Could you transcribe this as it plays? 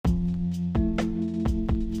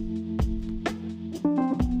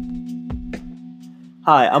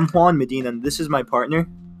Hi, I'm Juan Medina, and this is my partner.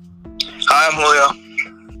 Hi, I'm Julio.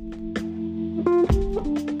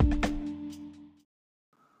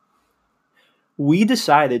 We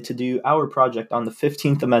decided to do our project on the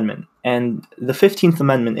 15th Amendment, and the 15th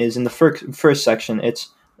Amendment is in the first section. It's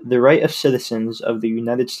the right of citizens of the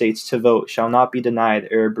United States to vote shall not be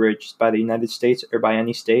denied or abridged by the United States or by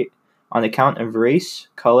any state on account of race,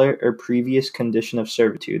 color, or previous condition of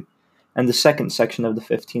servitude. And the second section of the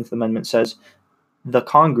 15th Amendment says, the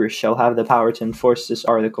Congress shall have the power to enforce this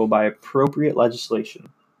article by appropriate legislation.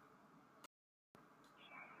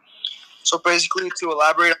 So basically, to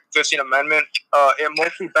elaborate on the 15th Amendment, it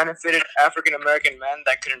mostly benefited African American men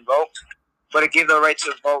that couldn't vote, but it gave the right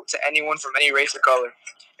to vote to anyone from any race or color.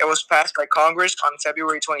 It was passed by Congress on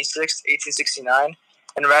February 26, 1869,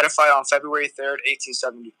 and ratified on February 3rd,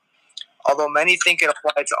 1870. Although many think it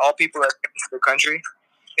applied to all people that came to the country,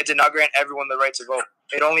 it did not grant everyone the right to vote.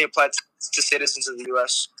 It only applied to citizens of the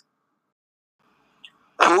U.S.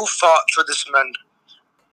 Who fought for this amendment?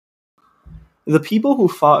 The people who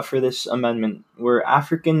fought for this amendment were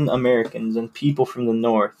African Americans and people from the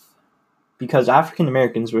North, because African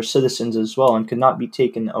Americans were citizens as well and could not be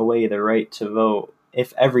taken away the right to vote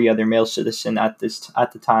if every other male citizen at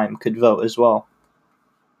the time could vote as well.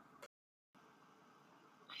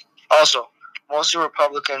 Also, mostly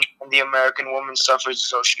Republicans and the American Women's Suffrage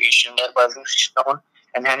Association, led by Lucy Stone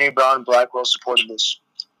and Henry Brown Blackwell, supported this.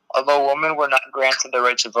 Although women were not granted the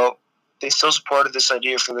right to vote, they still supported this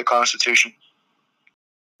idea for the Constitution.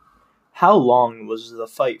 How long was the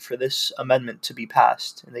fight for this amendment to be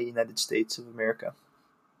passed in the United States of America?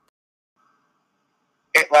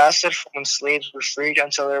 It lasted from when slaves were freed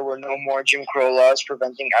until there were no more Jim Crow laws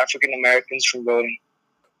preventing African Americans from voting.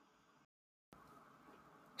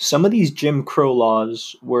 Some of these Jim Crow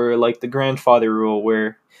laws were like the grandfather rule,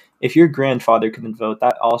 where if your grandfather couldn't vote,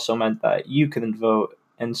 that also meant that you couldn't vote,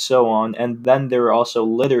 and so on. And then there were also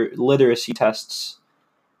literacy tests,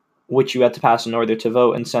 which you had to pass in order to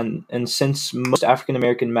vote. And since most African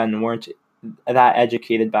American men weren't that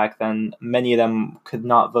educated back then, many of them could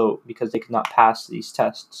not vote because they could not pass these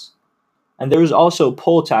tests. And there was also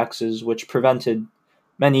poll taxes, which prevented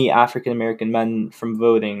many African American men from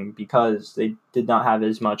voting because they did not have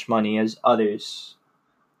as much money as others.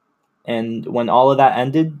 And when all of that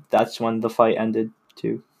ended, that's when the fight ended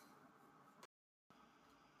too.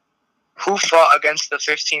 Who fought against the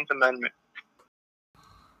 15th Amendment?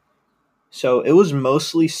 So it was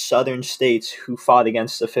mostly southern states who fought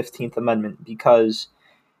against the 15th Amendment because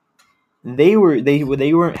they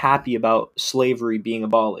weren't happy about slavery being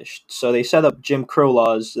abolished. So they set up Jim Crow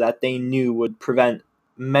laws that they knew would prevent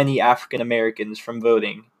many African Americans from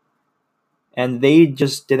voting. And they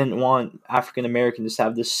just didn't want African Americans to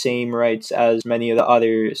have the same rights as many of the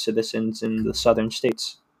other citizens in the southern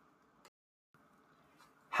states.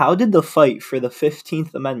 How did the fight for the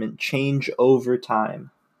 15th Amendment change over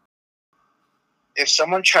time? If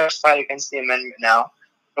someone tried to fight against the amendment now,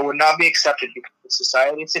 it would not be accepted because in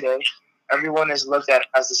society today, everyone is looked at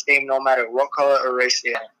as the same no matter what color or race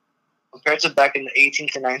they are. Compared to back in the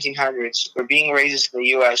 18th to 1900s, where being racist in the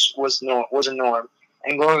U.S. was a norm,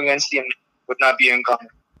 and going against the amendment would not be uncommon.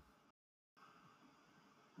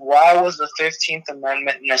 Why was the 15th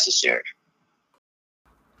Amendment necessary?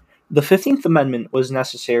 The 15th Amendment was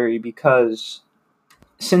necessary because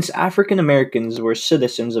since African Americans were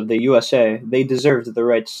citizens of the USA, they deserved the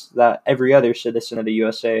rights that every other citizen of the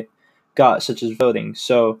USA got, such as voting.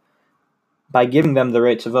 So, by giving them the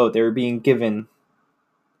right to vote, they were being given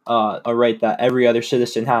a right that every other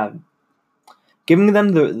citizen had. Giving them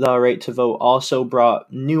the right to vote also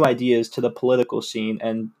brought new ideas to the political scene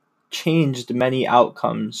and changed many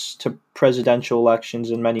outcomes to presidential elections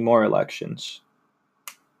and many more elections.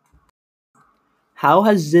 How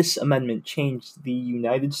has this amendment changed the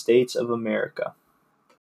United States of America?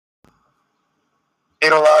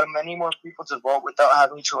 It allowed many more people to vote without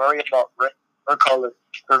having to worry about race or color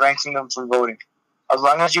preventing them from voting. As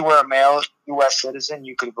long as you were a male U.S. citizen,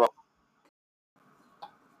 you could vote.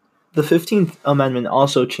 The 15th Amendment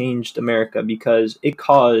also changed America because it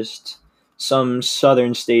caused some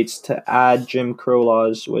southern states to add Jim Crow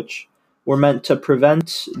laws, which were meant to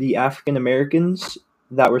prevent the African Americans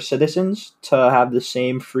that were citizens to have the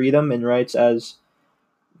same freedom and rights as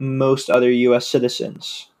most other U.S.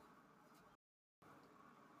 citizens.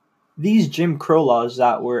 These Jim Crow laws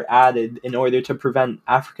that were added in order to prevent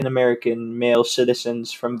African American male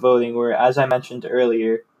citizens from voting were, as I mentioned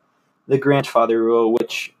earlier, the grandfather rule,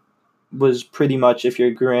 which was pretty much if your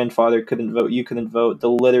grandfather couldn't vote, you couldn't vote, the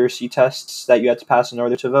literacy tests that you had to pass in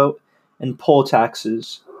order to vote, and poll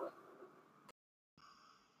taxes.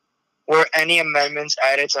 Were any amendments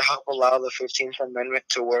added to help allow the 15th Amendment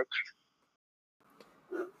to work?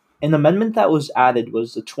 An amendment that was added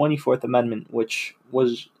was the 24th Amendment, which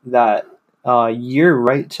was that your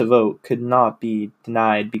right to vote could not be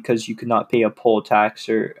denied because you could not pay a poll tax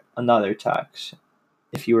or another tax.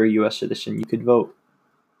 If you were a U.S. citizen, you could vote.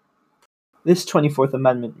 This 24th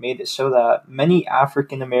Amendment made it so that many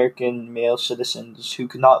African American male citizens who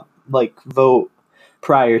could not vote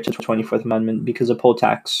prior to the 24th Amendment because of poll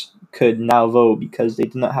tax could now vote because they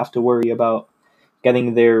did not have to worry about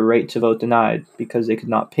getting their right to vote denied because they could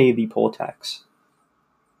not pay the poll tax.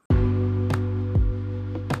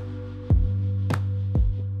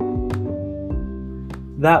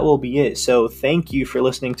 That will be it. So thank you for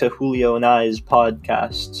listening to Julio and I's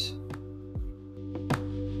podcast.